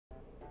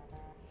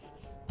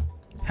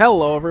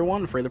Hello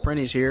everyone, Free the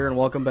Prinnies here, and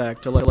welcome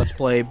back to Let's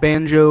Play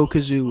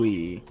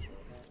Banjo-Kazooie.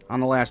 On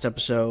the last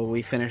episode,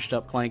 we finished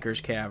up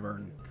Clanker's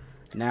Cavern.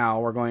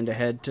 Now we're going to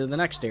head to the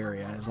next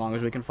area, as long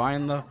as we can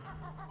find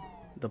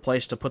the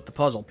place to put the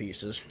puzzle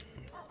pieces.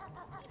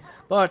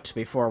 But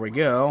before we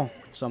go,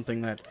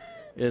 something that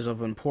is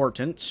of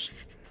importance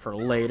for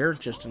later,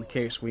 just in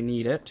case we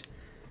need it.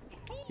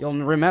 You'll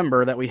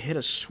remember that we hit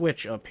a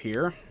switch up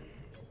here,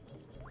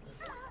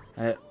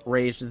 and it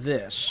raised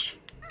this.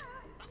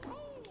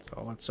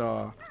 So let's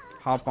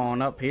hop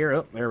on up here.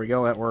 Oh, there we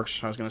go, that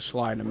works. I was going to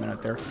slide in a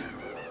minute there.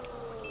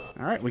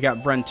 Alright, we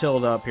got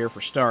Brentilda up here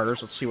for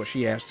starters. Let's see what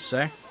she has to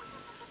say.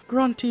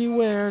 Grunty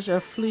wears a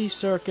flea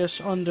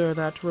circus under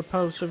that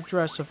repulsive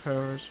dress of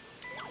hers.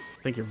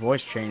 I think your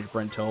voice changed,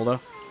 Brentilda.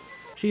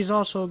 She's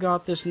also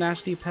got this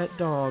nasty pet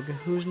dog,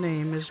 whose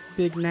name is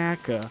Big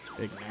Nacka.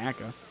 Big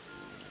Nacka?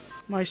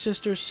 My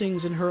sister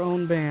sings in her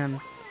own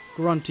band,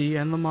 Grunty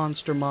and the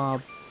Monster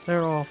Mob.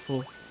 They're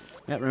awful.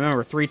 Yeah,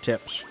 remember, 3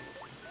 tips.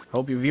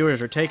 Hope you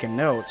viewers are taking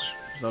notes,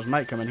 because those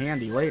might come in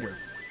handy later.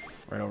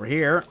 Right over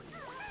here.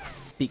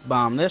 Peek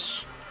bomb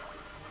this.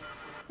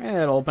 And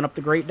it'll open up the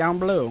grate down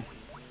below.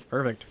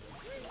 Perfect.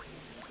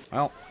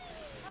 Well,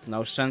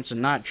 no sense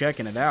in not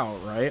checking it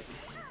out, right?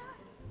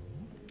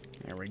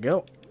 There we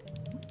go.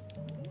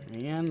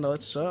 And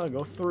let's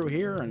go through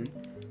here and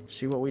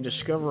see what we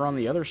discover on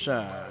the other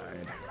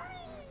side.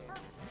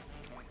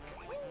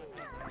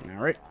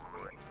 Alright.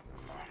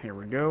 Here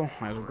we go.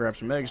 Might as well grab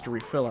some eggs to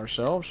refill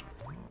ourselves.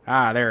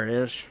 Ah, there it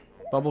is.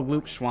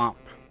 BubbleGloop Swamp.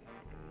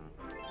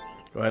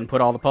 Go ahead and put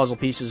all the puzzle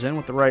pieces in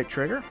with the right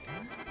trigger.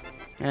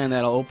 And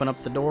that'll open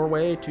up the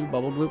doorway to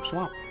BubbleGloop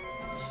Swamp.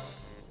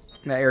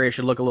 That area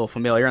should look a little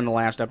familiar. In the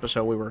last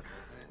episode we were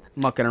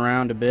mucking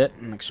around a bit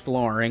and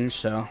exploring,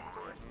 so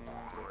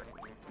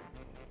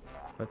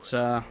let's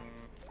head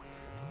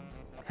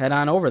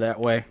on over that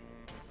way.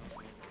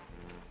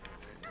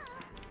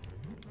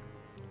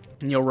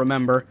 And you'll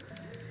remember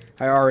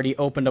I already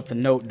opened up the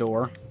note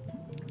door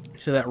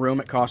to that room.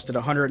 It costed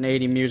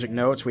 180 music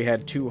notes. We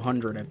had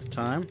 200 at the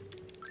time.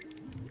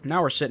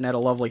 Now we're sitting at a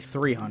lovely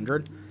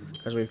 300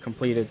 because we've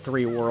completed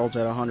 3 worlds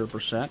at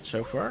 100%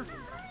 so far.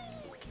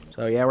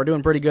 So yeah, we're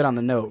doing pretty good on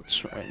the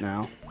notes right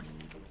now.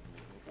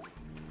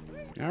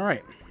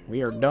 Alright,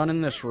 we are done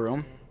in this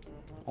room.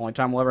 Only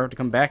time we'll ever have to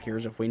come back here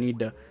is if we need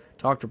to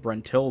talk to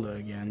Brentilda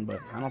again,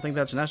 but I don't think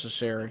that's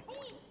necessary.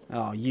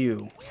 Oh,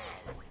 you.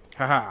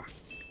 Haha.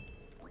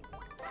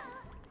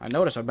 I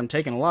notice I've been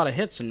taking a lot of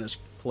hits in this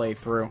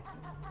playthrough.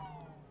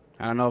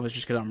 I don't know if it's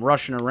just because I'm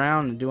rushing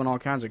around and doing all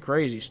kinds of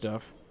crazy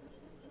stuff.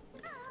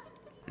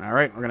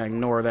 Alright, we're going to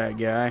ignore that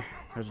guy.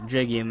 There's a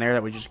Jiggy in there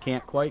that we just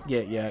can't quite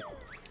get yet.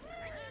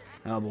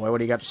 Oh boy, what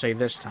do you got to say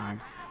this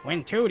time?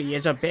 When Tootie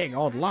is a big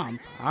old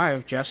lump,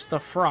 I've just the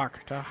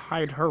frock to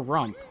hide her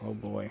rump. Oh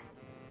boy.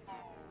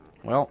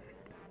 Well,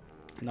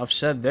 enough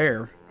said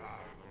there.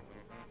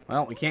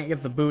 Well, we can't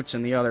get the boots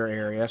in the other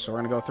area, so we're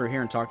going to go through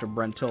here and talk to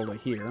Brentilda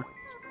here.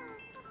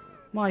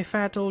 My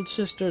fat old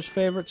sister's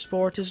favorite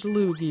sport is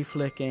loogie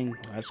flicking.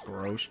 That's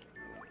gross.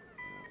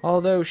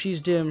 Although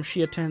she's dim,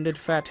 she attended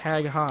Fat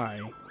Hag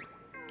High.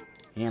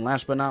 And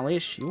last but not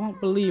least, you won't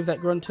believe that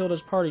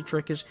Gruntilda's party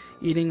trick is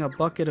eating a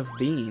bucket of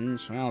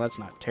beans. Well, that's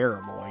not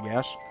terrible, I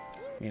guess.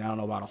 I mean, I don't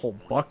know about a whole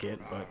bucket,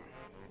 but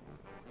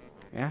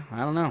yeah, I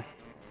don't know.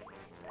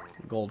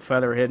 Gold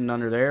feather hidden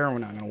under there. We're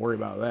not going to worry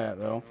about that,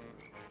 though.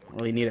 Don't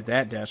really need it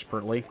that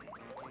desperately.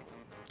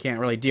 Can't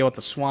really deal with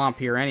the swamp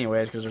here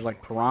anyways, because there's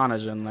like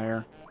piranhas in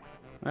there.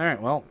 Alright,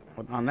 well,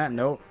 on that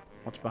note,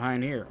 what's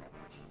behind here?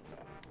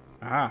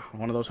 Ah,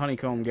 one of those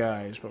honeycomb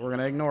guys, but we're going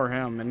to ignore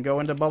him and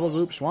go into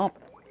BubbleGloop Swamp.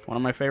 One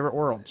of my favorite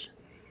worlds.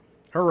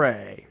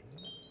 Hooray!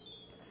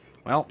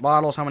 Well,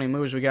 Bottles, how many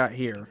moves we got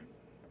here?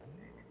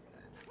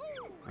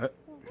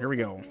 Here we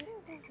go.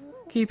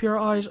 Keep your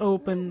eyes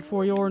open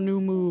for your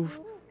new move,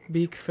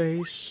 Beak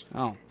Face.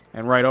 Oh,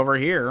 and right over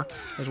here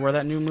is where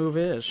that new move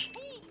is.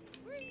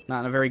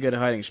 Not in a very good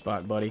hiding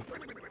spot, buddy.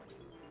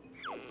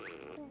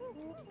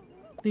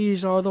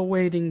 These are the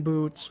wading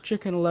boots.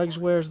 Chicken Legs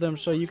wears them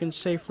so you can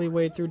safely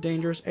wade through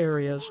dangerous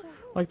areas,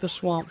 like the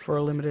swamp for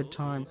a limited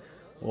time.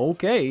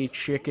 Okay,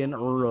 Chicken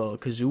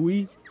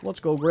Kazooie, let's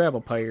go grab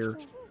a pair.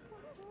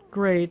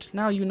 Great,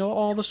 now you know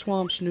all the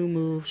swamp's new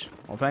moves.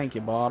 Well, thank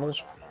you,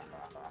 Bottles.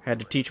 Had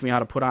to teach me how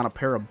to put on a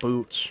pair of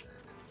boots.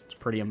 It's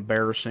pretty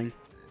embarrassing.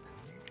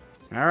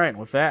 Alright,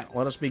 with that,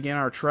 let us begin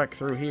our trek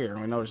through here.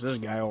 We notice this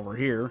guy over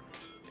here.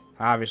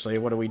 Obviously,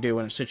 what do we do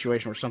in a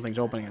situation where something's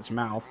opening its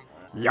mouth?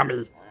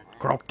 Yummy!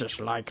 Crocodiles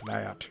like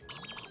that.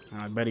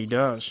 I bet he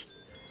does.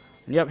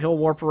 And yep, he'll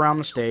warp around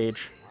the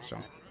stage. So,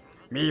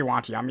 me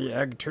want yummy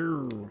egg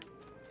too.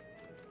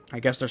 I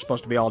guess they're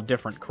supposed to be all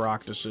different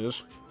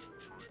crocodiles.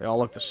 They all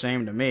look the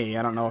same to me.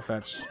 I don't know if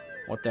that's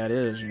what that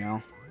is, you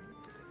know.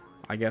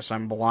 I guess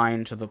I'm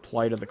blind to the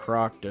plight of the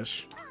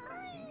crocodiles.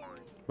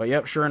 But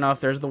yep, sure enough,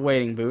 there's the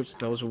wading boots.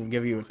 Those will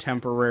give you a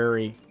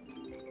temporary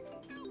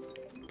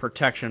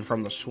protection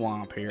from the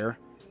swamp here.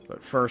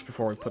 But first,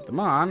 before we put them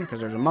on, because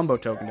there's a Mumbo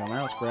token down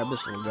there, let's grab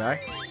this little guy.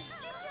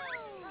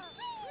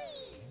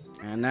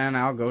 And then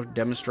I'll go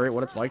demonstrate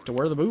what it's like to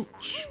wear the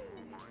boots.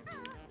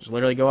 Just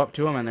literally go up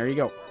to them, and there you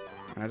go.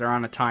 And they're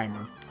on a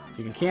timer.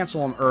 You can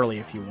cancel them early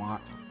if you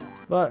want.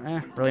 But,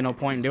 really no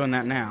point in doing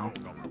that now.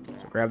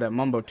 So grab that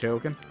Mumbo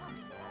token.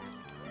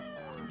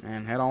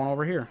 And head on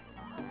over here.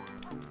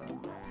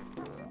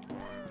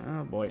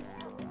 Oh, boy.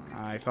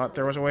 I thought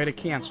there was a way to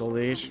cancel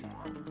these.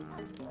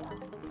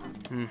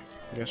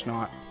 Guess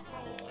not.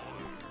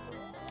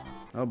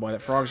 Oh, boy,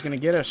 that frog's gonna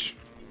get us.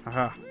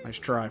 Haha, nice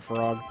try,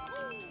 frog.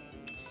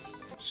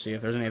 Let's see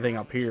if there's anything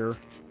up here.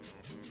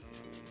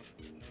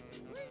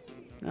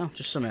 No,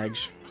 just some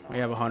eggs. We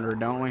have 100,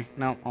 don't we?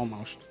 No,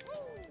 almost.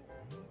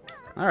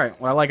 Alright,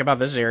 what I like about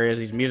this area is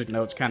these music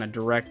notes kind of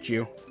direct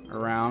you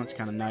around. It's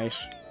kind of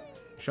nice.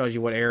 Shows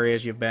you what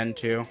areas you've been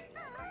to.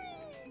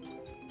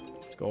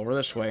 Let's go over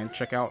this way and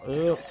check out...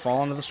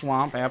 fall into the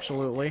swamp,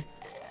 absolutely.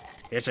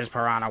 This is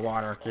piranha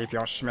water. Keep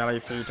your smelly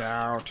feet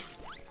out.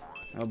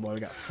 Oh boy, we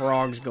got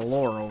frogs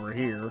galore over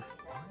here.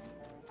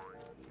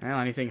 Well,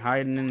 anything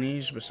hiding in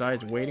these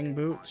besides wading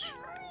boots?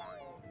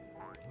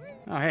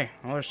 Oh, hey,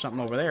 well, there's something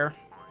over there.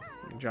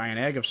 A giant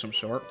egg of some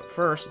sort. But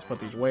first, let's put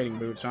these wading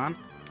boots on.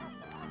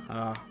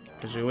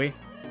 Kazooie.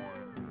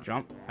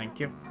 Jump, thank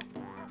you.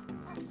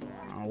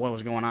 I don't know what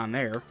was going on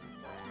there.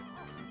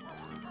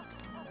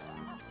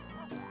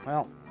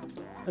 Well,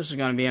 this is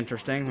going to be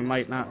interesting. We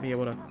might not be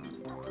able to...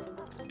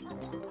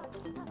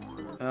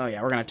 Oh,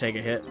 yeah, we're going to take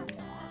a hit.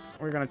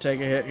 We're going to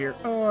take a hit here.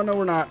 Oh, no,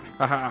 we're not.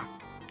 Haha.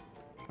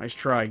 Nice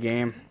try,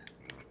 game.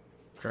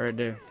 Tried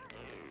to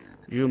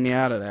zoom me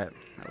out of that.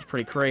 That was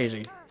pretty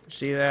crazy.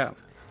 See that?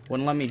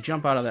 Wouldn't let me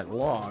jump out of that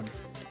log.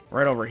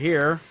 Right over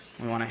here,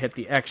 we want to hit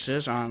the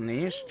X's on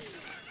these.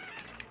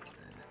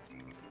 Go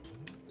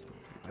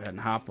ahead and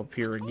hop up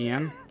here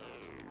again.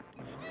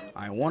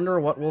 I wonder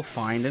what we'll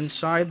find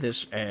inside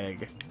this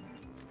egg.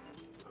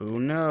 Who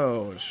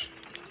knows?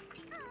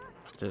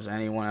 Does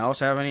anyone else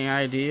have any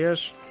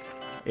ideas?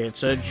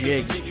 It's a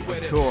jiggy,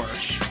 of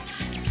course.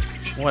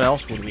 What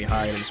else would we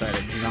hide inside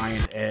a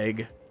giant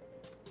egg?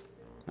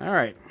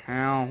 Alright,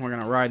 now we're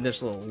going to ride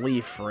this little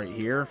leaf right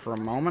here for a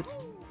moment.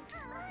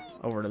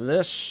 Over to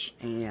this,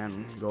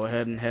 and go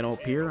ahead and head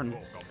up here and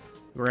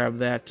grab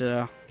that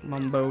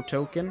Mumbo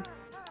token.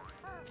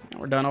 And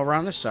we're done over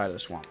on this side of the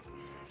swamp.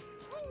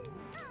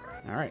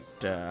 Alright,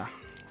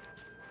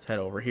 let's head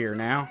over here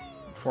now.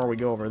 Before we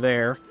go over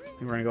there,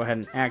 we're going to go ahead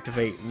and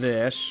activate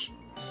this.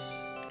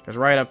 Because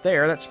right up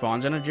there, that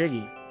spawns in a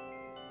jiggy.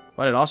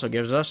 But it also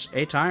gives us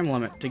a time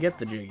limit to get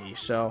the jiggy.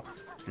 So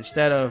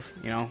instead of,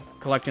 you know,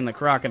 collecting the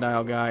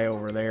crocodile guy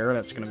over there,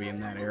 that's going to be in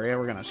that area,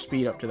 we're going to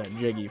speed up to that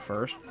jiggy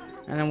first.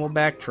 And then we'll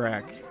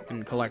backtrack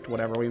and collect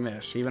whatever we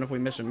miss. Even if we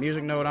miss a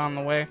music note on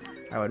the way,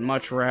 I would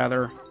much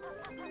rather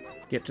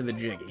get to the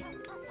jiggy.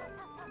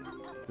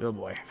 Oh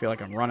boy, I feel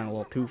like I'm running a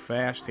little too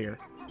fast here.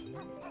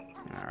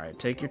 Alright,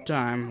 take your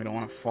time. We don't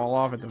want to fall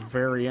off at the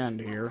very end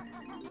here.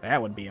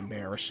 That would be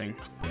embarrassing.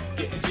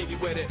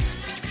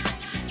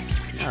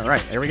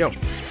 Alright, there we go.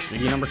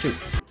 Jiggy number 2.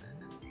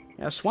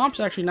 Yeah, swamp's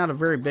actually not a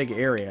very big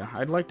area.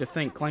 I'd like to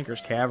think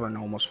Clanker's Cavern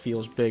almost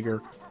feels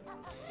bigger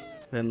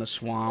than the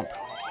swamp.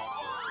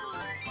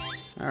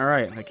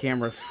 Alright, the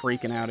camera's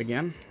freaking out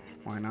again.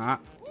 Why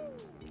not?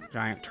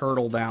 Giant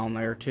turtle down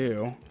there,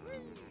 too.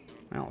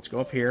 Now, let's go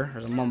up here.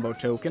 There's a Mumbo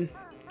token.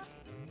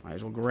 Might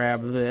as well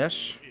grab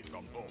this.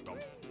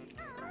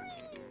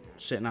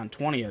 Sitting on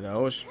 20 of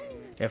those.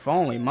 If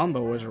only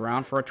Mumbo was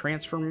around for a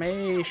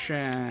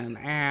transformation.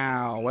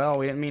 Ow. Well,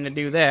 we didn't mean to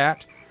do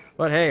that.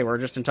 But hey, we're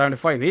just in time to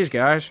fight these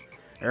guys.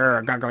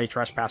 Guggly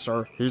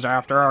trespasser. He's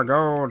after our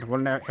gold.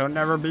 He'll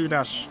never beat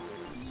us.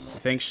 You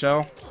think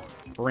so?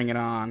 Bring it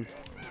on.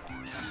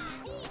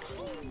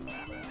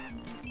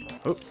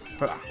 Oh,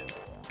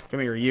 come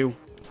here, you.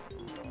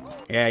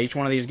 Yeah, each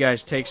one of these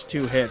guys takes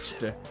 2 hits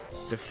to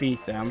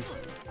defeat them.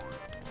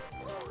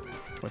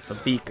 With the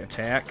beak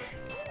attack.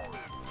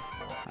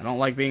 I don't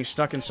like being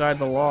stuck inside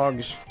the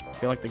logs. I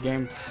feel like the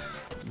game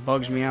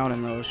bugs me out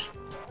in those.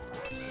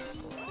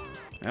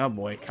 Oh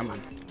boy, come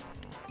on.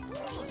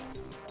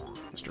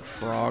 Mr.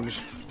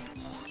 Frogs.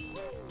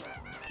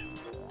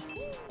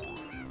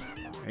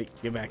 Hey,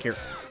 get back here.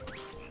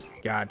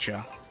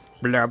 Gotcha.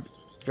 Blub.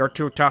 You're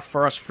too tough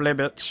for us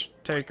flibbits.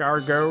 Take our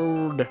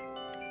gold.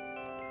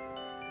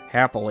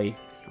 Happily,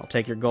 I'll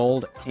take your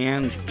gold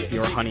and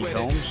your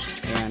honeycombs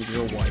and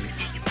your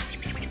wife.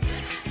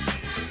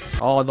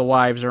 All of the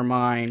wives are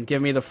mine.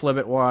 Give me the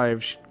flibbit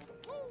wives.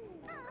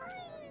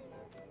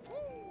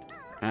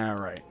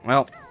 Alright,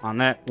 well, on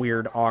that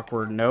weird,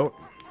 awkward note,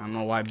 I don't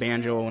know why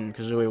Banjo and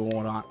Kazooie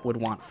would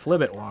want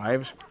flibbit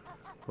wives,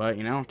 but,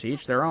 you know, to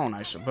each their own,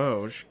 I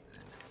suppose.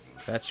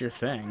 If that's your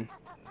thing.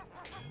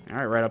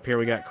 Alright, right up here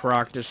we got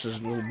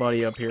Crocodis's little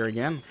buddy up here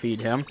again. Feed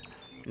him.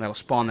 That'll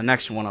spawn the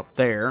next one up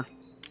there.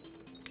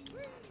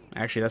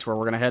 Actually, that's where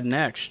we're going to head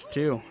next,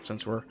 too,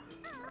 since we're,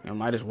 you know,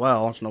 might as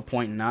well. There's no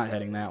point in not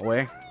heading that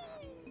way.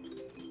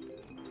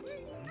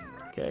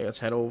 Okay, let's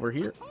head over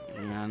here,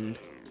 and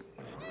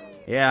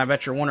yeah, I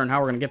bet you're wondering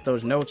how we're gonna get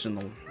those notes in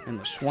the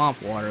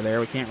swamp water there.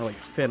 We can't really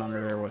fit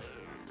under there with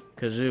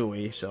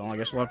Banjo-Kazooie, so I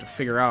guess we'll have to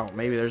figure out.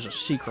 Maybe there's a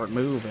secret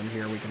move in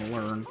here we can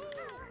learn.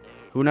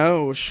 Who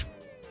knows?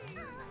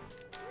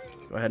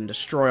 Go ahead and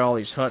destroy all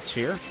these huts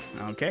here.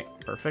 Okay,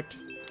 perfect.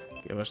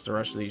 Give us the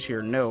rest of these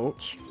here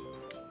notes.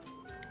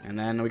 And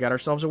then we got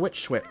ourselves a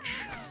witch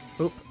switch.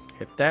 Boop,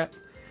 hit that.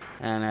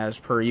 And as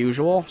per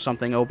usual,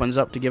 something opens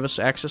up to give us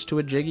access to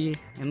a jiggy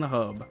in the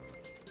hub.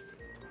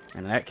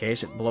 And in that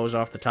case, it blows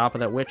off the top of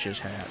that witch's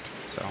hat.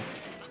 So,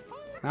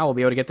 now we'll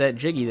be able to get that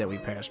jiggy that we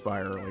passed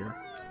by earlier.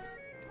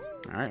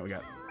 Alright, we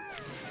got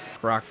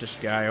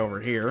Crocodile guy over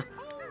here.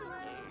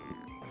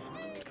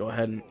 Let's go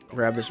ahead and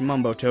grab this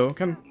Mumbo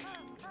token.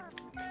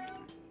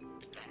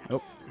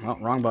 Oh, well,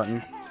 wrong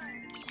button.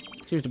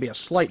 Seems to be a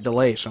slight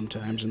delay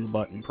sometimes in the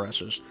button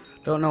presses.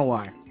 Don't know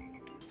why.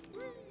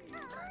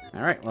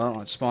 Alright, well,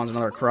 it spawns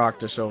another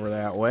Crocodile over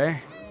that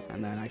way.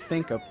 And then I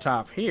think up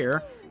top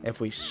here,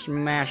 if we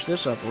smash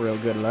this up real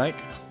good like,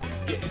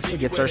 it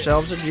gets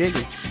ourselves a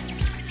jiggy.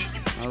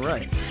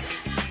 Alright.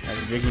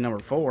 That's jiggy number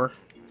 4.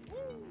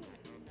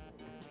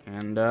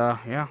 And,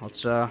 yeah,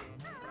 let's,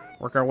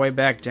 work our way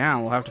back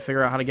down. We'll have to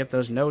figure out how to get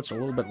those notes a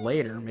little bit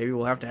later. Maybe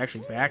we'll have to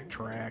actually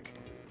backtrack.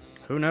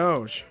 Who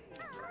knows?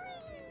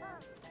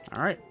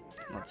 Alright,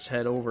 let's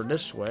head over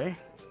this way.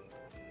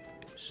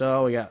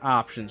 So, we got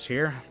options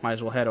here. Might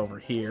as well head over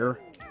here.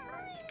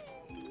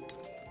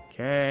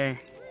 Okay.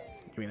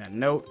 Give me that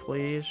note,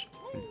 please.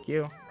 Thank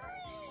you.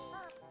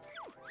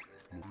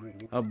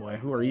 Oh boy,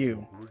 who are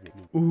you?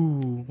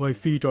 Ooh, my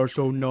feet are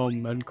so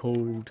numb and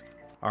cold.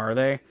 Are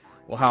they?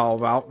 Well, how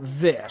about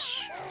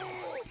this?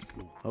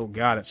 Oh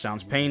god, it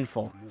sounds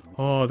painful.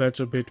 Oh, that's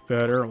a bit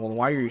better. Well,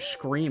 why are you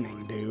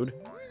screaming, dude?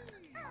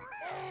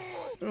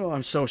 Oh,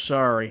 I'm so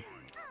sorry.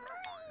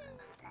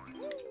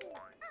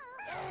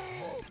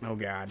 Oh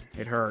god,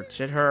 it hurts.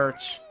 It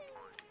hurts.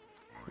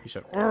 He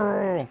said,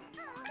 oh!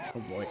 Oh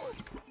boy.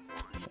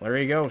 Well, there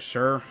you go,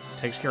 sir.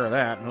 Takes care of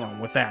that. Oh,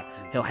 with that,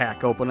 he'll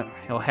hack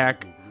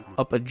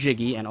up a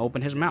jiggy and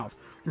open his mouth.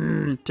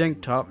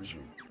 Tank tops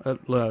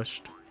at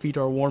last. Feet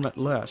are warm at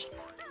last.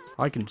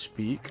 I can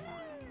speak.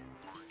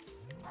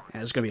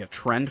 And it's gonna be a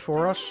trend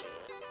for us.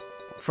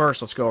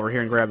 First, let's go over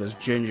here and grab this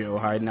Jinjo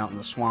hiding out in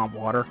the swamp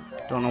water.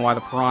 Don't know why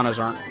the piranhas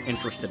aren't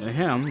interested in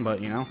him, but,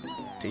 you know,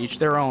 to each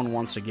their own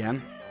once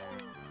again.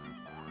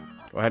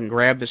 Go ahead and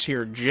grab this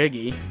here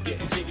jiggy. There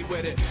you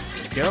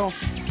go.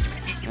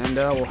 And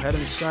we'll head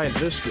inside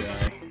this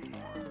guy.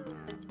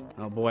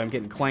 Oh boy, I'm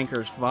getting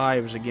Clanker's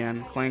vibes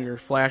again. Clanker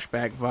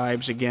flashback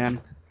vibes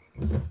again.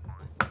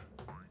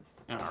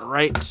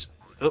 Alright.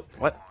 Oh,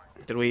 what?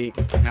 Did we...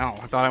 No,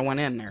 I thought I went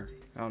in there.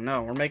 Oh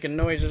no, we're making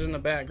noises in the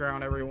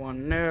background,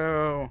 everyone.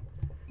 No!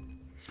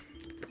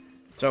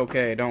 It's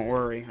okay, don't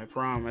worry. I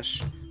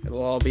promise.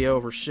 It'll all be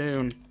over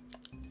soon.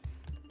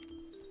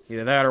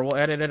 Either that or we'll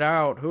edit it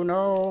out. Who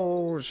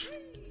knows?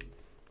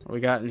 What we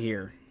got in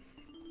here?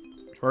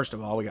 First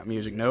of all, we got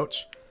music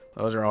notes.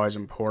 Those are always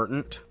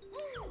important.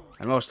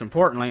 And most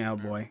importantly, oh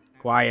boy.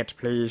 Quiet,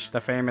 please.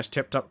 The famous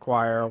Tip Top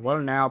Choir will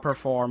now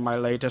perform my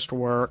latest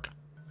work.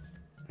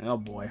 Oh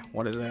boy,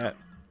 what is that?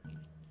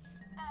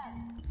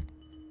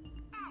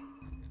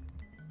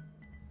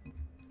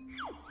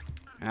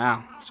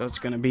 Ah, so it's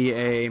going to be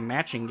a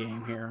matching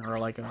game here, or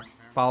like a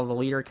follow the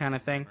leader kind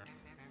of thing.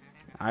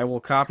 I will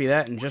copy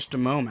that in just a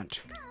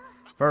moment.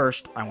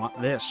 First, I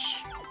want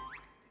this.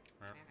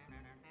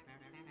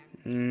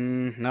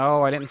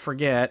 No, I didn't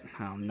forget.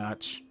 Oh,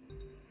 nuts.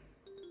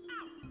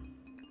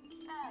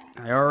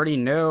 I already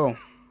know.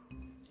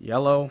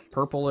 Yellow,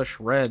 purplish,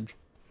 red.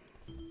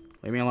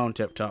 Leave me alone,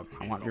 Tip Top.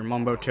 I want your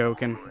Mumbo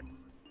token.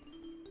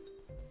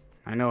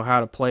 I know how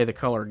to play the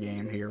color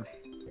game here.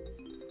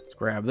 Let's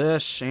grab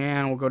this,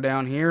 and we'll go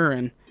down here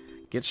and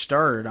get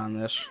started on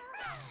this.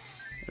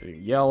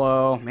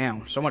 Yellow.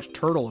 Man, so much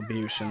turtle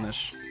abuse in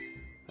this.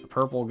 The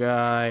purple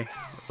guy,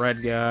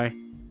 red guy.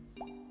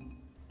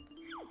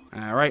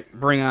 Alright,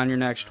 bring on your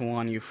next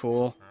one, you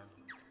fool.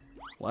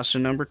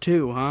 Lesson number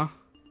 2, huh?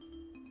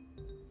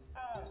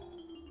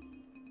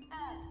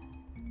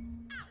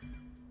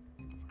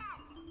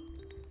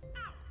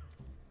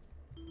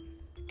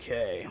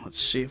 Okay, let's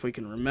see if we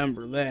can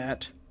remember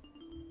that.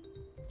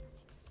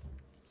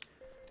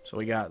 So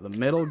we got the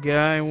middle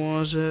guy,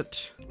 was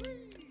it?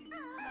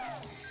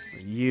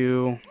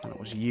 You. That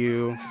was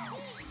you.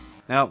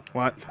 Nope,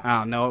 what?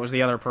 Oh, no, it was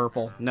the other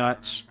purple.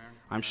 Nuts.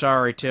 I'm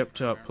sorry, Tip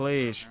Top,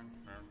 please.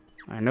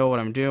 I know what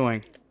I'm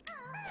doing.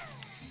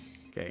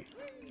 Okay.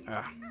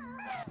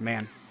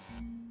 Man.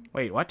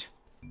 Wait, what?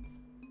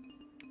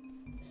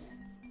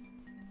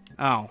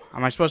 Oh,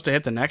 am I supposed to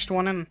hit the next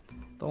one in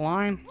the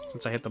line?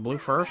 Since I hit the blue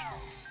first?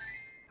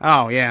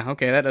 Oh, yeah,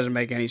 okay, that doesn't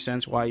make any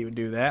sense why you would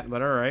do that,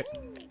 but alright.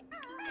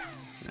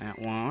 That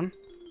one.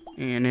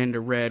 And then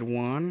the red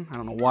one. I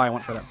don't know why I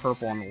went for that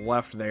purple on the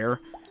left there.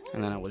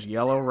 And then it was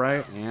yellow,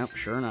 right? Yep,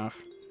 sure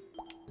enough.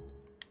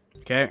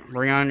 Okay,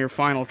 bring on your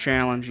final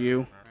challenge,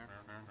 you.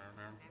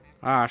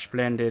 Ah,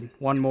 splendid.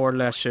 One more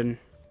lesson.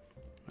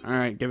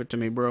 Alright, give it to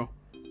me, bro.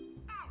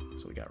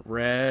 So we got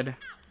red,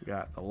 we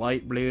got the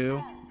light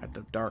blue, got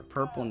the dark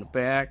purple in the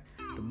back,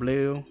 the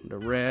blue, the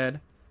red,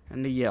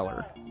 and the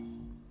yellow.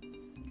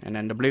 And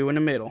then the blue in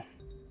the middle.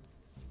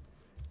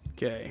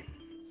 Okay.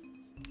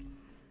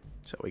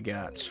 So we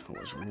got, what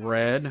was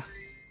red,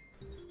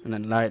 and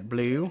then light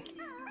blue,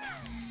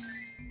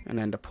 and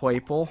then the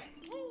purple,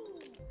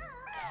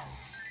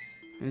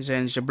 and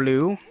then the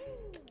blue,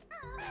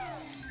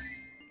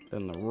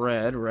 then the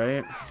red,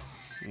 right?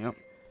 Yep.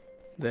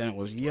 Then it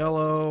was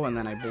yellow, and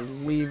then I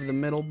believe the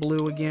middle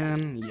blue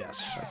again.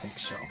 Yes, I think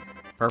so.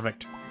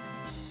 Perfect.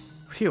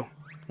 Phew.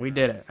 We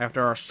did it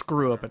after our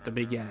screw up at the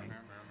beginning.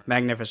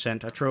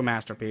 Magnificent. A true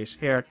masterpiece.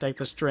 Here, take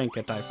this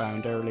trinket I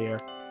found earlier.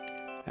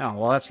 Oh,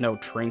 well, that's no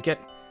trinket.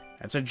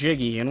 That's a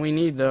jiggy, and we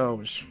need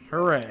those.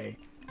 Hooray.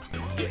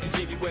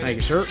 Thank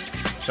you, sir.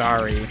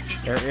 Sorry.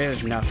 There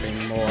is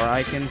nothing more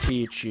I can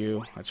teach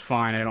you. That's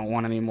fine. I don't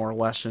want any more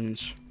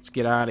lessons. Let's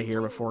get out of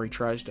here before he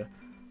tries to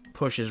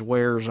push his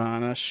wares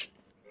on us.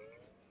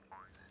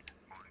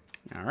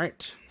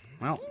 Alright.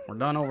 Well, we're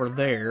done over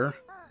there.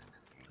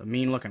 The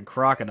mean-looking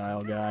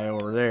crocodile guy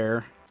over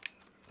there.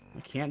 I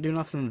can't do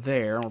nothing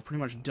there. We're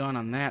pretty much done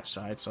on that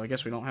side, so I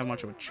guess we don't have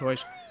much of a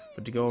choice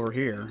but to go over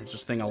here. Is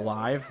this thing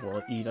alive? Will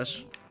it eat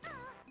us?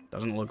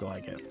 Doesn't look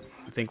like it.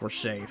 I think we're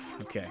safe.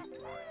 Okay.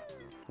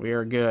 We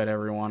are good,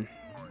 everyone.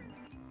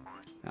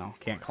 Oh,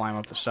 can't climb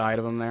up the side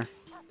of him there.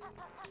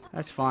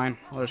 That's fine.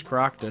 Well, there's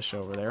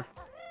Crocodile over there.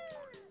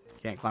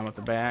 Can't climb up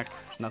the back.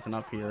 There's nothing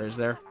up here, is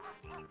there?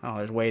 Oh,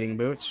 there's wading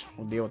boots.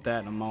 We'll deal with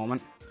that in a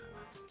moment.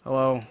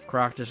 Hello,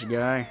 Crocodile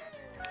guy.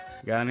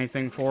 Got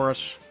anything for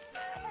us?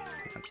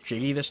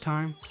 Jiggy this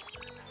time?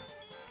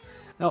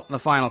 Oh, the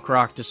final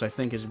Crocodile, I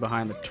think, is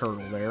behind the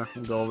turtle there.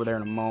 We'll go over there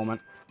in a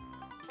moment.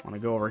 I want to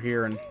go over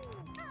here and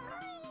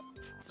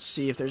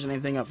see if there's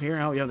anything up here.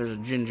 Oh, yeah, there's a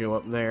Jinjo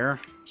up there.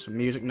 Some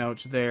music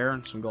notes there,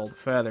 and some gold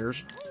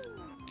feathers.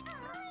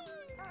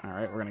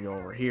 Alright, we're going to go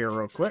over here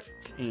real quick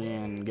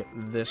and get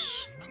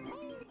this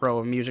row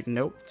of music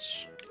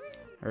notes.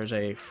 There's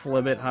a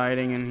Flibbit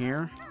hiding in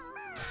here.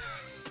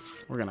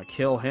 We're going to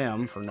kill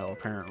him for no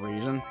apparent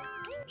reason.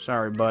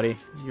 Sorry, buddy.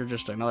 You're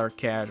just another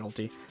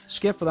casualty.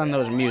 Skip on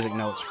those music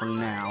notes for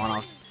now, and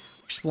I'll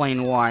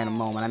explain why in a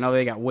moment. I know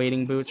they got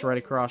wading boots right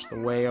across the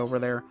way over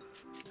there,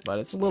 but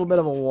it's a little bit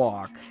of a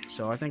walk,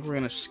 so I think we're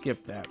going to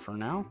skip that for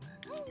now.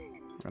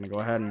 We're going to go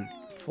ahead and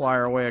fly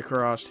our way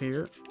across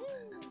here.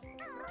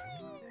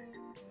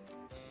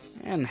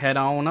 And head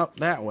on up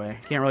that way.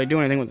 Can't really do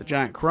anything with the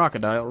giant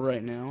crocodile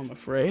right now, I'm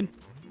afraid.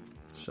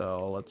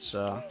 So let's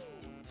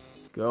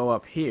go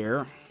up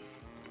here.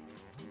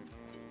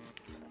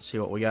 See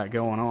what we got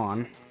going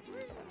on.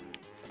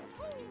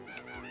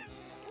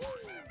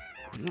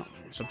 Oh,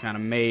 some kind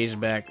of maze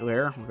back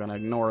there. We're going to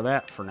ignore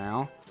that for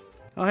now.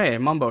 Oh, hey, a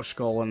Mumbo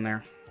skull in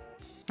there.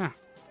 Huh,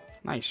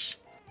 nice.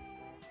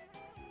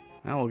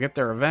 Well, we'll get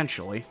there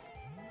eventually.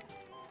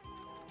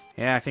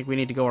 Yeah, I think we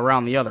need to go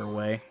around the other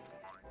way.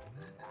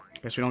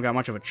 Guess we don't got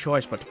much of a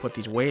choice but to put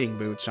these wading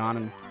boots on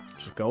and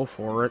just go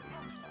for it.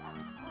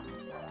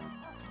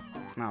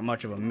 Not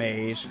much of a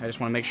maze. I just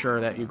want to make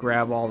sure that you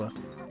grab all the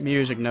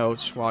music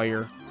notes while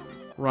you're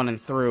running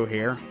through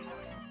here.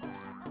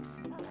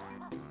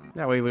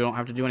 That way we don't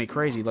have to do any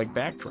crazy, like,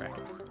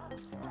 backtracking.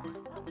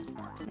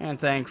 And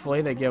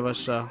thankfully, they give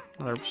us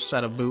another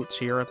set of boots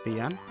here at the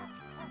end.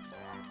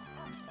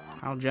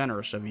 How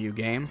generous of you,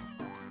 game.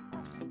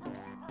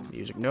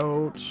 Music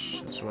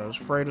notes. That's what I was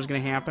afraid was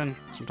going to happen.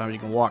 Sometimes you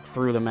can walk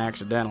through them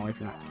accidentally if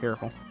you're not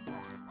careful.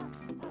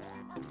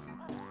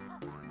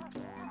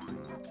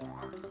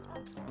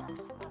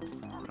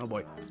 Oh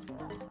boy.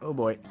 Oh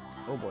boy.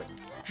 Oh boy.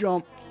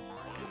 Jump.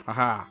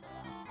 Aha.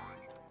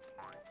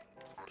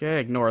 Okay,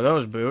 ignore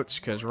those boots,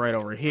 because right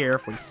over here,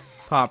 if we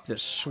pop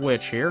this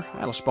switch here,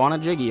 that'll spawn a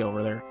Jiggy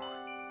over there.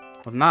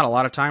 With not a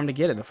lot of time to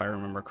get it, if I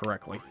remember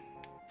correctly.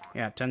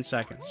 Yeah, 10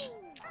 seconds.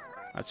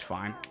 That's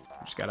fine.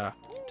 Just gotta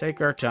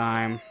take our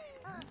time.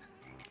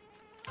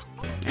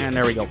 And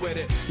there we go.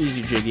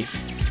 Easy Jiggy.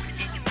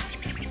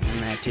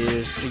 And that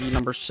is Jiggy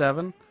number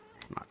 7.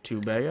 Not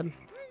too bad.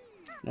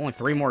 Only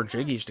 3 more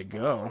Jiggies to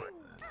go.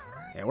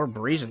 Yeah, we're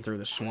breezing through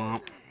the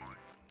swamp.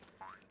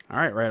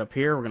 Alright, right up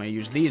here, we're going to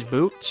use these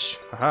boots.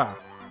 Haha.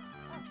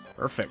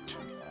 Perfect.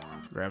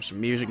 Grab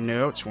some music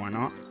notes, why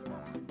not?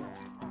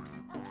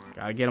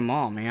 Gotta get them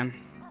all, man.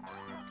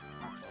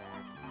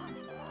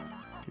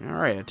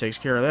 Alright, that takes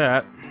care of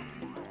that.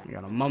 We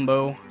got a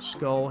Mumbo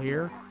skull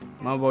here.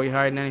 Mumbo, you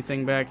hiding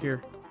anything back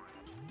here?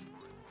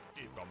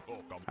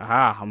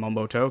 Aha, a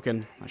Mumbo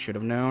token. I should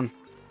have known.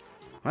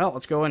 Well,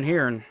 let's go in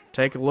here and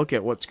take a look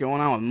at what's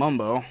going on with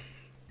Mumbo.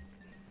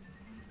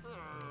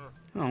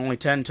 Oh, only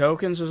 10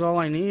 tokens is all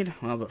I need?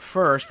 Well, but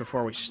first,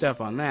 before we step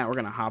on that, we're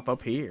going to hop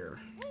up here.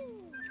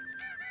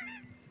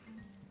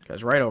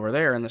 Because right over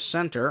there in the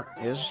center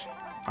is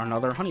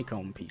another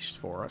honeycomb piece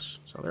for us.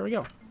 So there we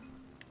go.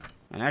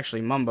 And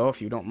actually, Mumbo,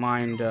 if you don't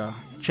mind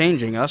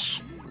changing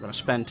us, we're going to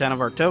spend 10 of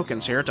our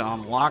tokens here to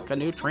unlock a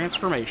new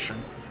transformation.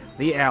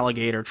 The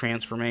alligator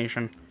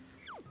transformation.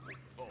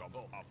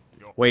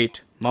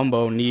 Wait,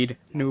 Mumbo need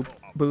new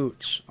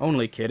boots.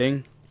 Only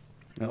kidding.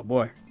 Oh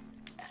boy.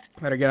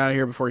 Better get out of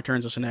here before he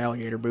turns us into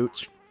alligator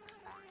boots.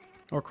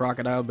 Or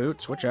crocodile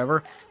boots,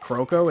 whichever.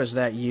 Croco, is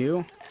that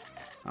you?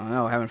 I don't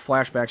know, having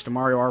flashbacks to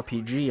Mario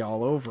RPG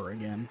all over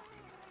again.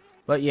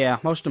 But yeah,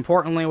 most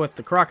importantly with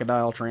the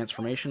crocodile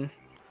transformation,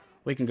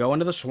 we can go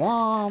into the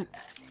swamp.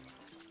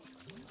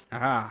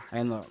 Aha,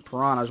 and the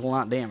piranhas will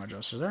not damage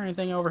us. Is there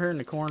anything over here in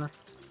the corner?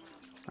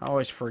 I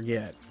always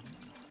forget.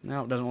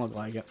 No, it doesn't look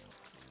like it.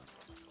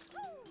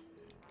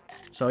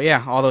 So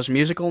yeah, all those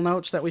musical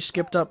notes that we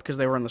skipped up because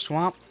they were in the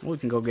swamp, we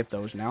can go get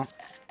those now.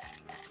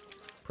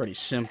 Pretty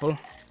simple.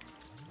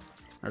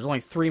 There's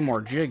only 3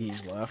 more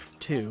jiggies left,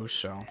 too,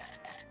 so...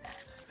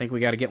 I think we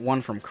got to get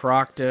one from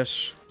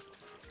Croctus,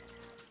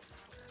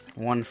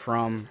 one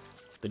from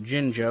the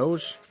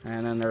Jinjos,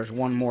 and then there's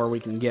one more we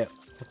can get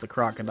with the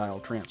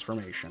crocodile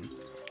transformation,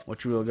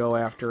 which we will go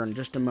after in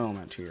just a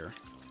moment here.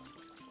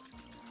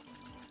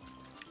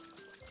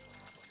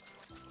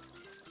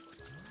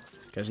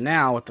 Because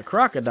now, with the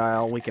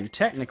crocodile, we can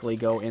technically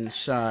go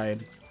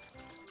inside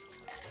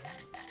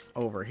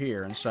over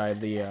here, inside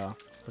the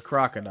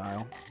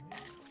crocodile.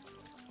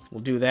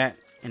 We'll do that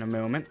in a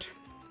moment.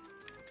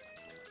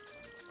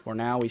 For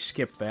now, we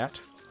skip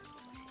that.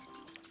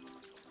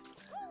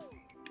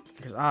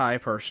 Because I,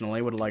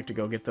 personally, would like to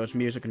go get those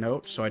music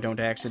notes so I don't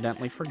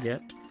accidentally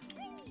forget.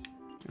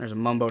 There's a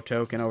Mumbo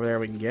token over there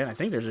we can get. I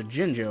think there's a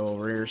Jinjo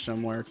over here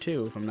somewhere,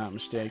 too, if I'm not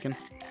mistaken.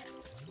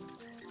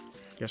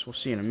 Guess we'll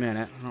see in a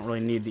minute. I don't really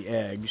need the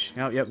eggs.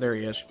 Oh, yep, there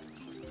he is.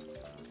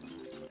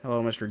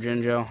 Hello, Mr.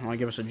 Jinjo. Want to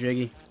give us a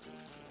jiggy?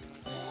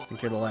 I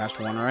think you're the last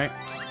one, right?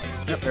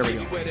 Yep, there we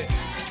go.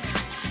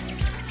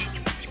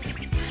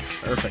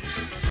 Perfect.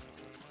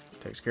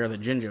 Takes care of the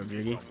Jinjo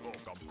jiggy.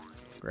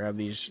 Grab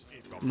these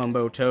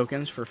Mumbo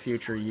tokens for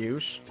future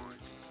use.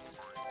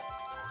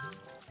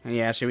 And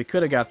yeah, see, we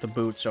could have got the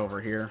boots over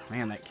here.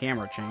 Man, that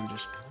camera change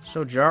is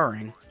so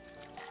jarring.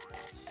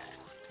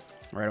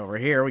 Right over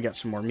here, we got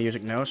some more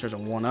music notes. There's a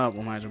 1-up.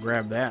 We might as well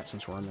grab that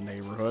since we're in the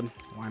neighborhood.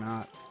 Why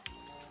not?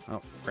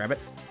 Oh, grab it.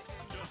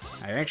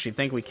 I actually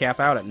think we cap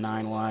out at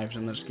 9 lives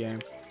in this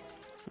game.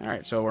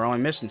 Alright, so we're only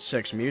missing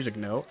 6 music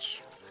notes.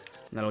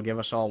 And that'll give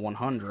us all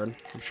 100.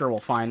 I'm sure we'll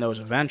find those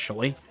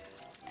eventually.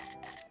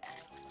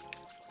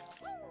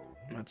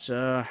 Let's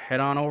head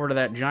on over to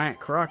that giant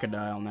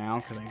crocodile now,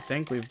 because I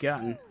think we've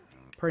gotten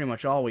pretty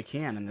much all we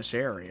can in this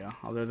area,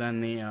 other than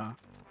the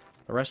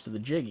rest of the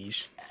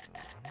jiggies.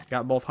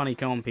 Got both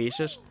honeycomb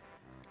pieces.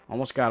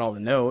 Almost got all the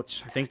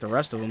notes. I think the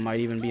rest of them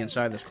might even be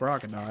inside this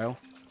crocodile.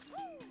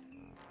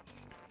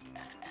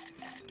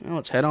 Well,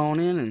 let's head on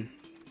in and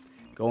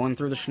go in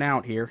through the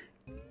snout here.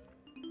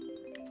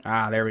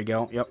 Ah, there we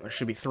go. Yep, there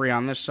should be 3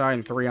 on this side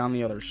and 3 on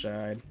the other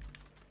side.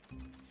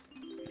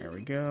 There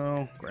we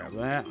go. Grab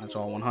that. That's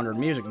all 100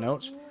 music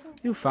notes.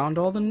 You found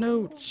all the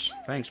notes.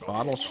 Thanks,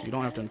 Bottles. You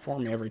don't have to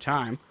inform me every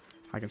time.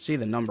 I can see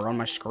the number on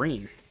my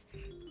screen.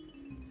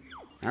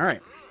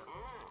 Alright.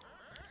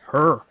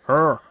 I'm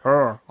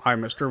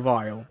Mr.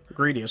 Vile.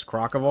 Greediest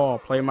croc of all.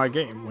 Play my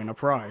game. Win a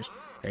prize.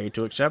 A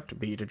to accept,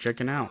 B to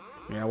chicken out.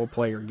 Yeah, we'll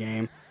play your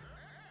game.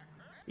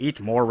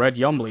 Eat more red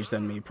Yumblies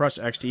than me. Press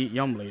X to eat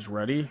Yumblies.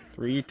 Ready?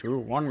 3, 2,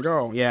 1,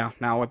 go. Yeah,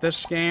 now with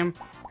this game,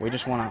 we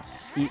just want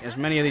to eat as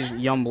many of these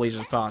Yumblies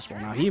as possible.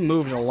 Now, he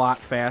moves a lot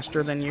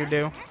faster than you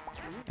do.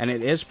 And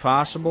it is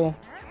possible,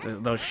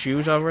 those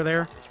shoes over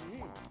there,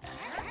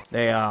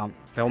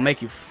 they'll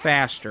make you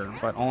faster,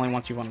 but only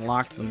once you've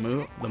unlocked the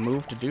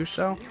move to do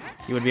so,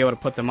 you would be able to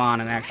put them on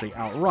and actually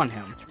outrun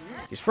him.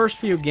 These first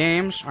few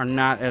games are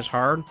not as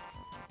hard,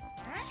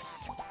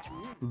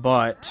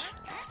 but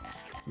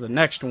the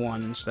next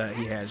ones that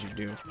he has you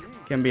do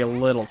can be a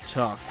little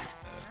tough.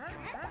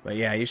 But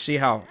yeah, you see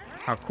how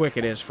quick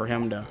it is for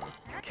him to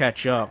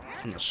catch up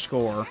in the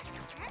score.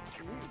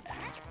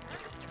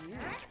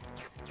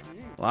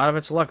 A lot of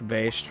it's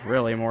luck-based,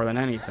 really, more than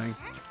anything.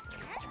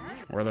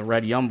 Where the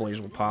red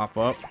Yumblies will pop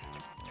up.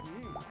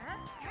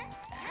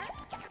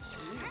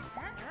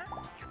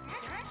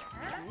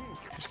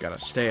 Just gotta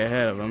stay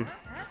ahead of him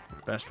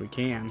best we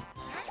can.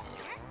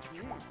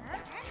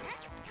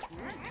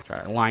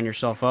 Try to line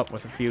yourself up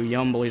with a few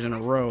Yumblies in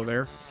a row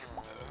there.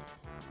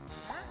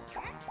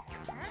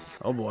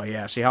 Oh boy,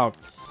 yeah, see how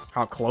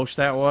close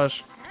that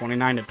was?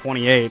 29 to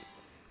 28.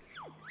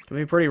 Can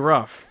be pretty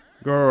rough.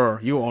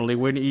 Grr, you only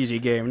win easy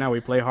game. Now we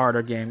play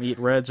harder game. Eat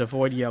reds,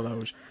 avoid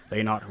yellows.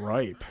 They not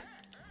ripe.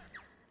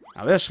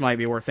 Now this might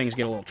be where things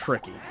get a little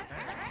tricky.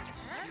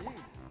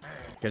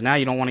 Because now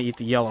you don't want to eat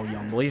the yellow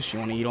Yumblies. You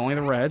want to eat only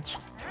the reds.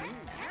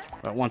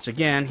 But once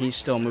again, he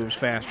still moves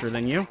faster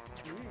than you.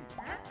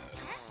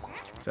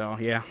 So,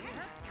 yeah.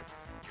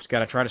 Just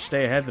gotta try to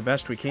stay ahead the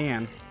best we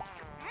can.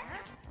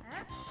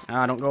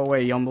 Ah, don't go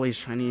away,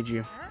 Yumblies. I need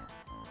you.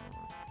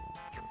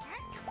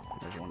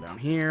 There's one down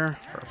here.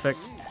 Perfect.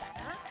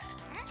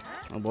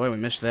 Oh boy, we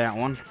missed that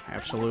one.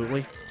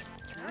 Absolutely.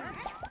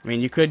 I mean,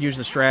 you could use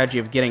the strategy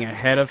of getting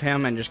ahead of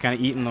him and just kind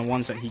of eating the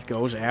ones that he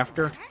goes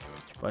after.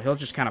 But he'll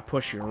just kind of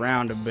push you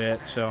around a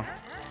bit, so...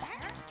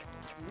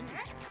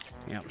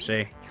 Yep,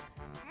 see?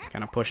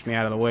 Kind of pushed me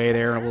out of the way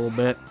there a little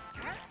bit.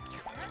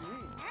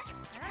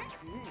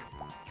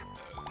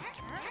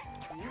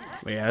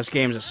 But yeah, this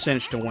game's a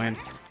cinch to win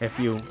if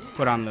you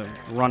put on the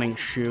running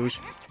shoes.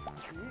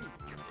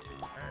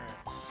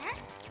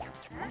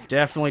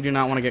 definitely do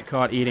not want to get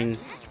caught eating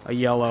a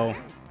yellow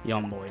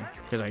Yumbly,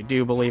 because I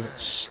do believe it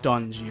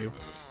stuns you.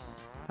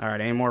 Alright,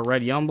 any more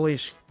red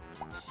Yumblies?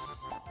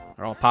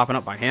 They're all popping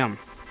up by him.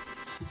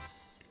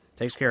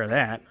 Takes care of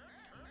that.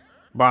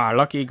 Bah,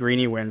 lucky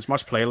Greenie wins.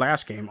 Must play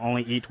last game.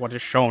 Only eat what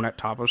is shown at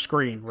top of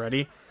screen.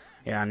 Ready?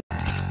 Yeah.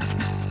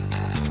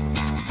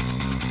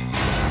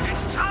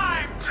 It's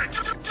time!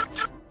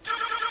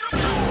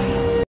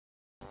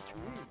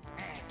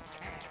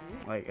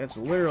 Like, it's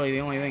literally the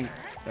only thing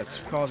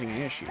that's causing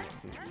an issue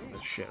with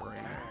this shit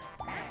right now.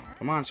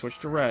 Come on, switch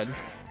to red.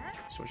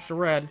 Switch to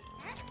red.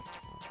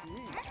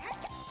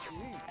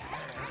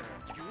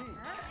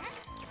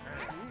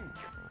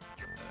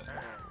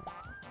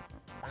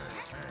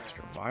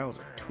 Mr. Vile's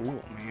a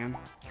tool, man.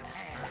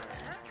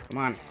 Come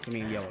on, give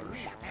me yellers.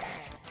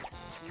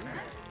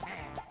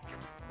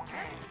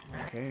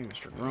 Okay,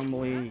 Mr.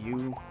 Grumbly,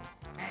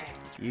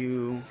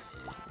 you.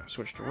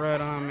 Switch to red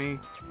on me.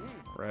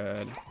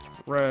 Red.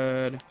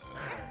 Red.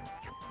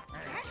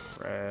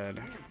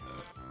 Red.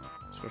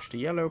 Switch to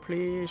yellow,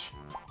 please.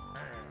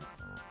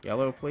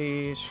 Yellow,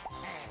 please.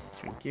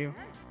 Thank you.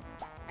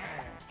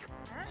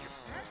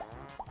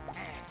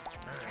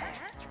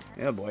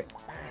 Yeah, boy.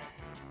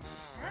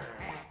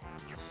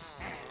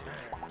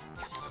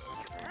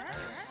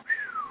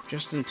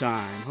 Just in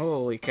time.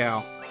 Holy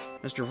cow.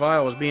 Mr.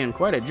 Vile was being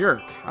quite a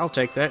jerk. I'll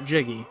take that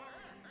Jiggy.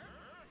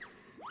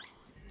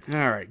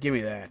 Alright, give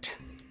me that.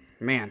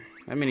 Man,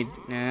 that many...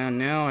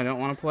 no, I don't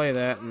want to play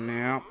that.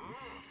 No.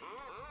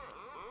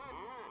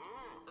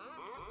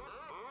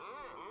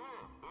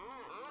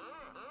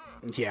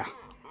 Yeah,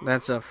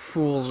 that's a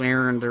fool's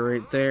errand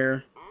right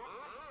there.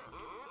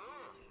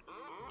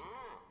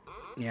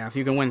 Yeah, if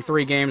you can win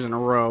 3 games in a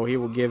row, he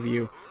will give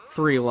you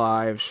 3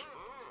 lives.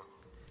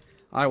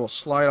 I will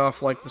slide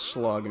off like the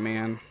slug,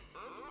 man.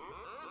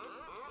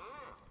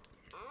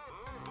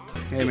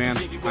 Hey, man,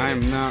 I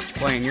am not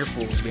playing your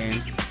fool's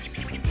game.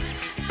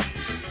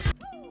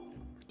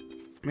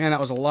 Man, that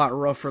was a lot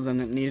rougher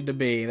than it needed to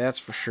be, that's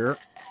for sure.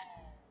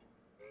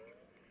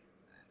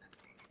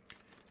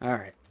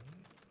 Alright.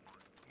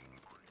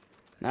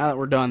 Now that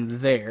we're done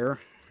there,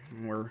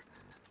 we're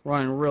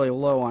running really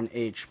low on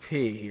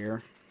HP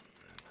here.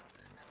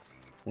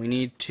 We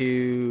need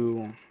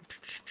to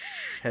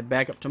head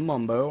back up to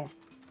Mumbo.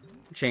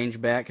 Change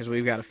back, because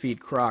we've got to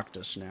feed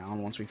Croctus now.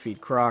 And once we feed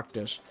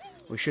Croctus,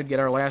 we should get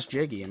our last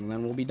Jiggy, and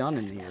then we'll be done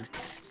in here.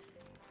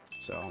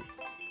 So,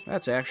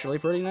 that's actually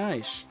pretty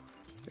nice.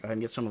 Go ahead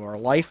and get some of our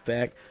life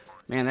back.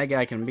 Man, that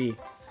guy can be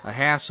a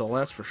hassle,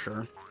 that's for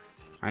sure.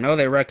 I know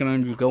they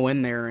recommend you go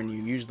in there and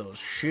you use those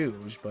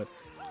shoes, but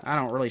I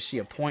don't really see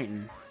a point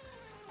in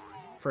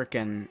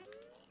frickin'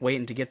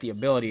 waiting to get the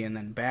ability and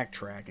then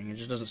backtracking. It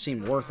just doesn't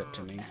seem worth it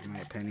to me, in my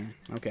opinion.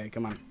 Okay,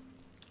 come on.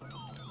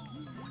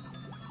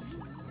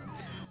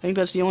 I think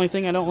that's the only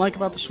thing I don't like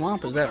about the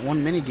swamp is that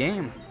one mini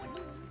game.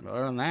 But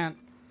other than that,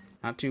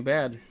 not too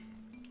bad.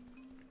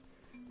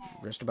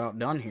 Just about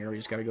done here. We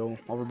just gotta go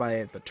over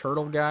by the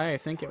turtle guy, I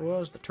think it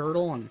was. The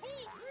turtle, and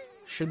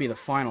should be the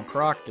final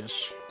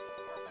Croctus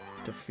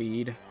to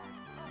feed.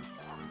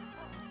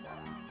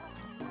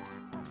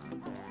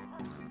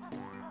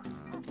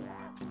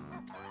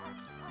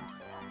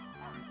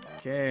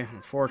 Okay,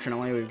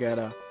 unfortunately we've got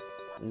to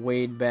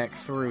wade back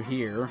through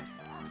here.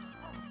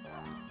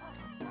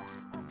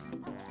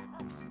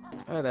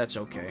 That's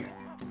okay.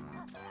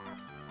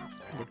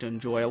 Get to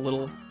enjoy a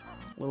little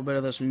bit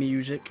of this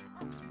music.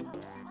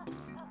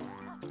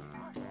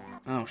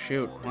 Oh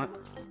shoot! What?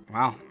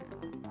 Wow,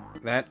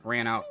 that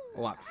ran out a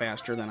lot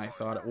faster than I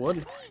thought it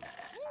would.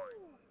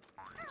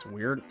 It's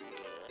weird.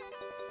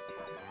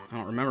 I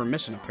don't remember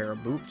missing a pair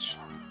of boots.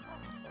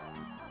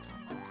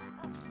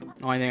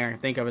 The only thing I can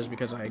think of is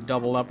because I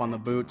doubled up on the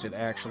boots, it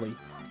actually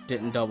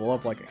didn't double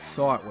up like I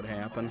thought would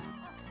happen.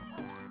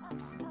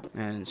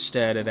 And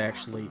instead, it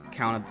actually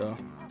counted the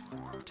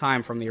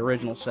time from the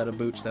original set of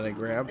boots that I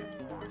grabbed.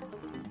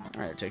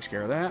 Alright, it takes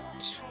care of that.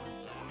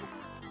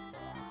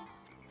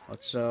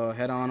 Let's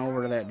head on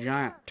over to that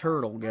giant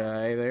turtle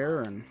guy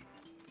there and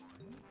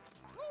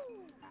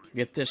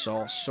get this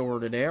all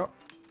sorted out.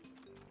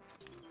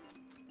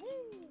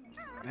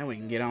 Then we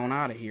can get on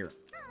out of here.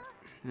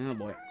 Oh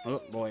boy.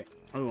 Oh boy.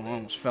 Oh, I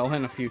almost fell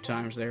in a few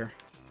times there.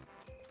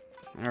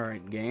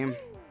 Alright, game.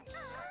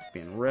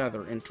 Being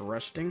rather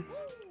interesting.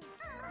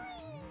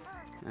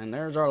 And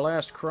there's our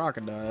last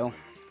crocodile.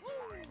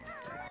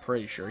 I'm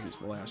pretty sure he's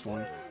the last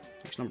one.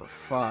 He's number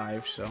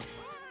 5, so...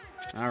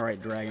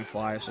 Alright,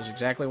 Dragonfly. This is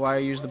exactly why I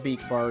use the beak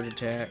barge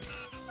attack.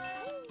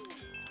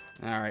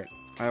 Alright,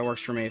 that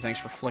works for me. Thanks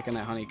for flicking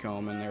that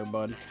honeycomb in there,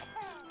 bud.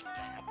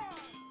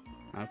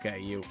 Okay,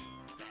 you.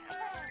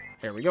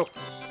 There we go.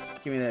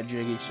 Give me that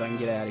Jiggy so I can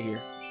get out of here.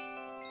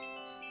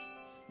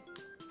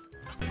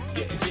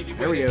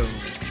 There we go.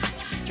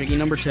 Jiggy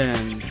number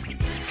 10.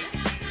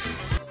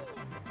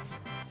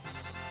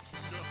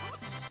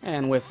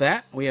 And with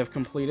that, we have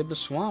completed the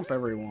swamp,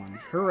 everyone.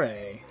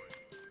 Hooray.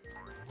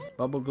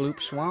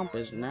 BubbleGloop Swamp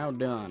is now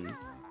done.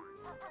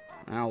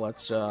 Now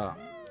let's,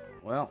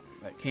 well,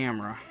 that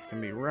camera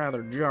can be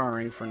rather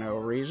jarring for no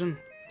reason.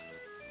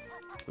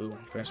 Ooh,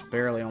 just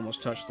barely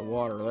almost touched the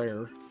water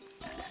there.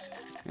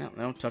 Yeah,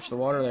 no, touch the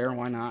water there.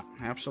 Why not?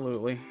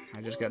 Absolutely.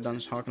 I just got done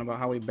talking about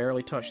how we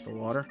barely touched the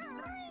water.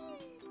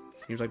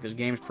 Seems like this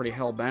game's pretty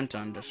hell-bent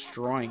on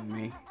destroying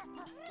me.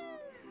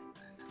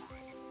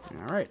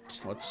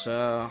 Alright, let's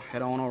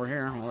head on over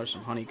here. Well, there's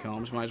some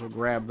honeycombs. Might as well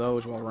grab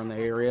those while we're in the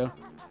area.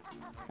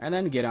 And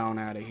then get on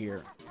out of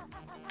here.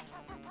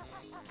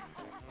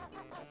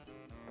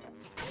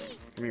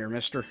 Come here,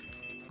 mister.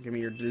 Give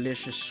me your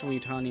delicious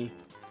sweet honey.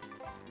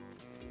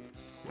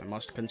 I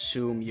must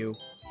consume you.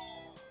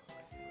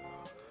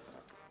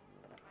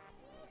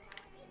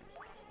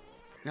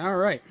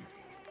 Alright.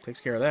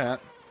 Takes care of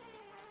that.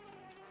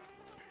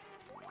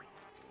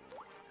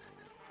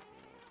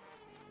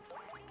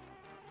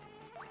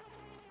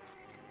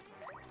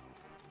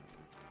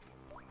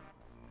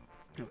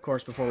 Of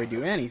course, before we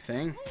do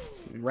anything,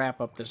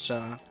 wrap up this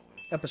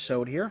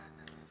episode here,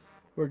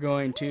 we're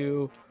going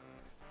to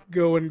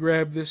go and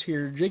grab this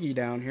here jiggy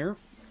down here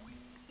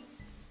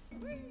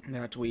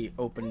that we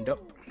opened up.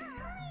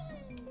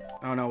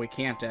 Oh no, we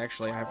can't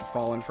actually. I have to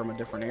fall in from a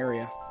different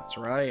area. That's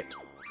right.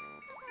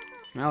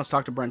 Now let's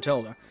talk to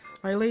Brentilda.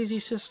 My lazy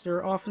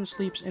sister often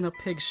sleeps in a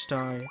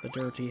pigsty, the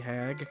dirty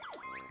hag.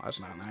 Oh, that's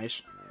not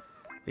nice.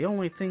 The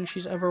only thing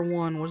she's ever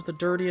won was the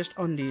dirtiest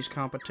undies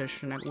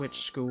competition at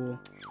witch school.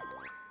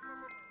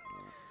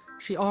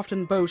 She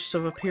often boasts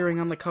of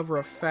appearing on the cover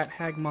of Fat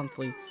Hag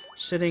Monthly,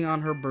 sitting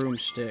on her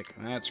broomstick.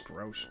 That's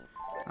gross.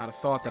 Not a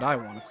thought that I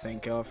want to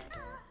think of.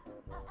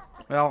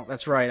 Well,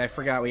 that's right, I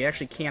forgot. We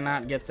actually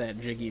cannot get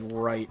that jiggy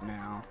right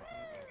now,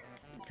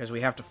 because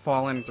we have to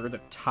fall in through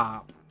the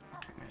top.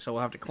 So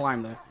we'll have to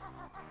climb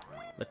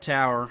the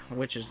tower, the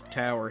witch's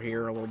tower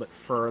here, a little bit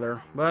further.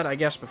 But I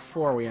guess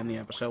before we end the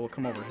episode, we'll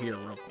come over here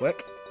real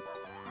quick.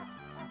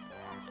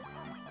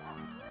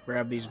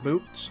 Grab these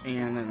boots,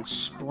 and then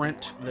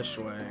sprint this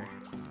way.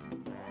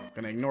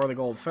 Gonna ignore the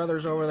gold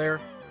feathers over there,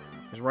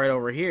 because right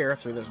over here,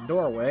 through this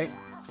doorway,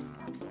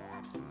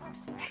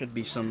 should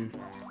be something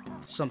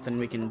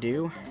we can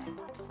do.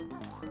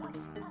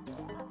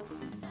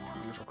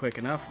 As we're quick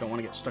enough, don't want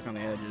to get stuck on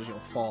the edges, you'll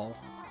fall.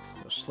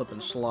 You'll slip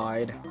and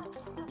slide.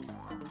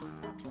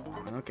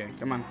 Okay,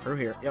 come on, through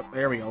here. Yep,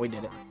 there we go, we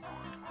did it.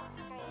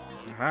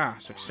 Aha,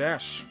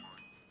 success.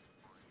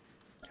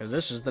 Because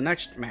this is the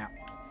next map.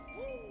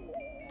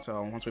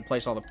 So, once we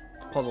place all the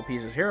puzzle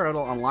pieces here,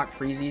 it'll unlock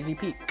Freeze Easy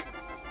Peak.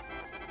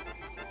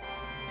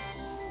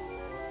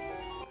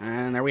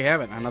 And there we have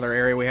it. Another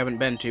area we haven't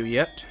been to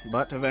yet,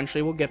 but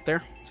eventually we'll get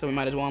there. So we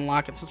might as well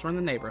unlock it since we're in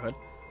the neighborhood.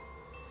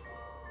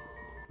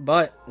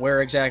 But,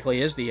 where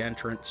exactly is the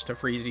entrance to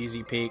Freeze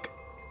Easy Peak?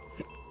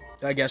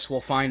 I guess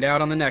we'll find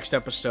out on the next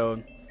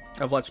episode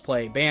of Let's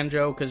Play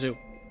Banjo-Kazooie.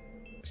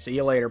 See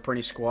you later,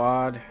 Prinny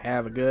Squad.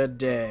 Have a good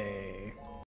day.